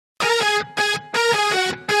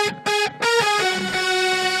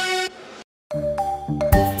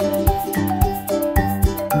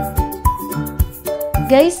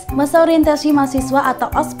Guys, masa orientasi mahasiswa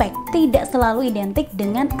atau ospek tidak selalu identik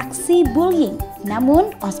dengan aksi bullying.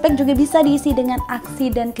 Namun, ospek juga bisa diisi dengan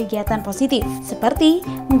aksi dan kegiatan positif, seperti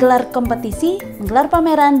menggelar kompetisi, menggelar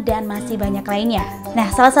pameran, dan masih banyak lainnya. Nah,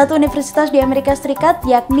 salah satu universitas di Amerika Serikat,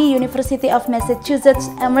 yakni University of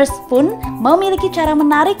Massachusetts Amherst pun memiliki cara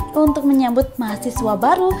menarik untuk menyambut mahasiswa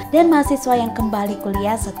baru dan mahasiswa yang kembali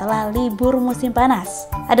kuliah setelah libur musim panas.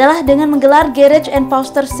 Adalah dengan menggelar garage and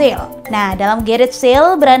poster sale. Nah, dalam garage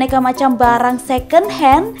sale, beraneka macam barang second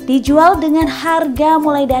hand dijual dengan harga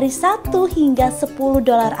mulai dari 1 hingga $10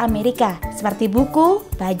 Amerika, seperti buku,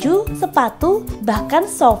 baju, sepatu, bahkan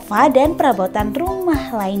sofa dan perabotan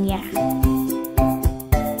rumah lainnya.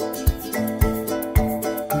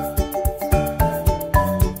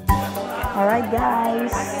 Alright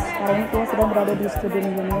guys, sekarang ini kita sedang berada di Student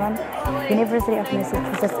Union University of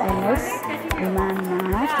Massachusetts Amherst, di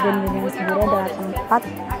mana Student Union sendiri adalah tempat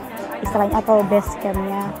istilahnya atau base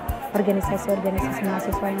campnya organisasi-organisasi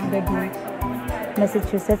mahasiswa yang ada di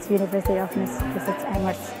Massachusetts University of Massachusetts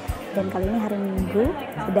Amherst. Dan kali ini hari Minggu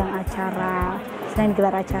sedang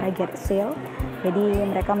gelar acara garage sale. Jadi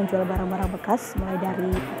mereka menjual barang-barang bekas mulai dari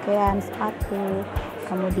pakaian, sepatu,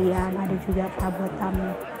 kemudian ada juga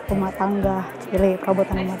perabotan rumah tangga,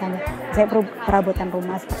 saya perabotan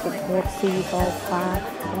rumah seperti kursi, sofa,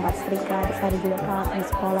 tempat setrika, terus ada juga di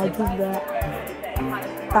sekolah juga,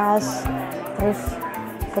 tas, terus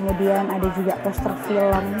kemudian ada juga poster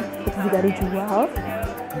film, itu juga dijual.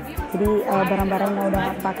 Jadi barang-barang yang udah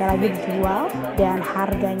nggak pakai lagi dijual dan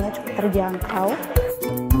harganya cukup terjangkau.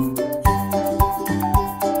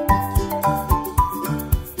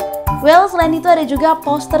 Well, selain itu ada juga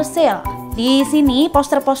poster sale. Di sini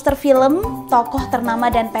poster-poster film, tokoh ternama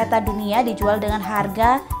dan peta dunia dijual dengan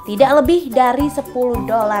harga tidak lebih dari $10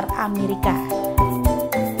 Amerika.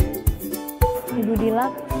 Ibu Dila,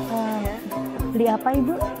 beli apa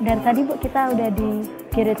Ibu? Dari tadi Bu kita udah di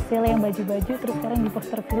garage sale yang baju-baju, terus sekarang di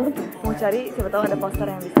poster film. Mau cari, siapa tahu ada poster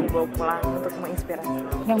yang bisa dibawa pulang untuk menginspirasi.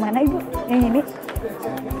 Yang mana Ibu? Yang ini?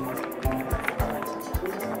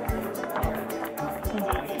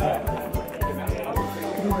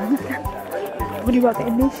 Gede banget kan? Aku dipakai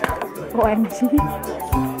ini, OMG.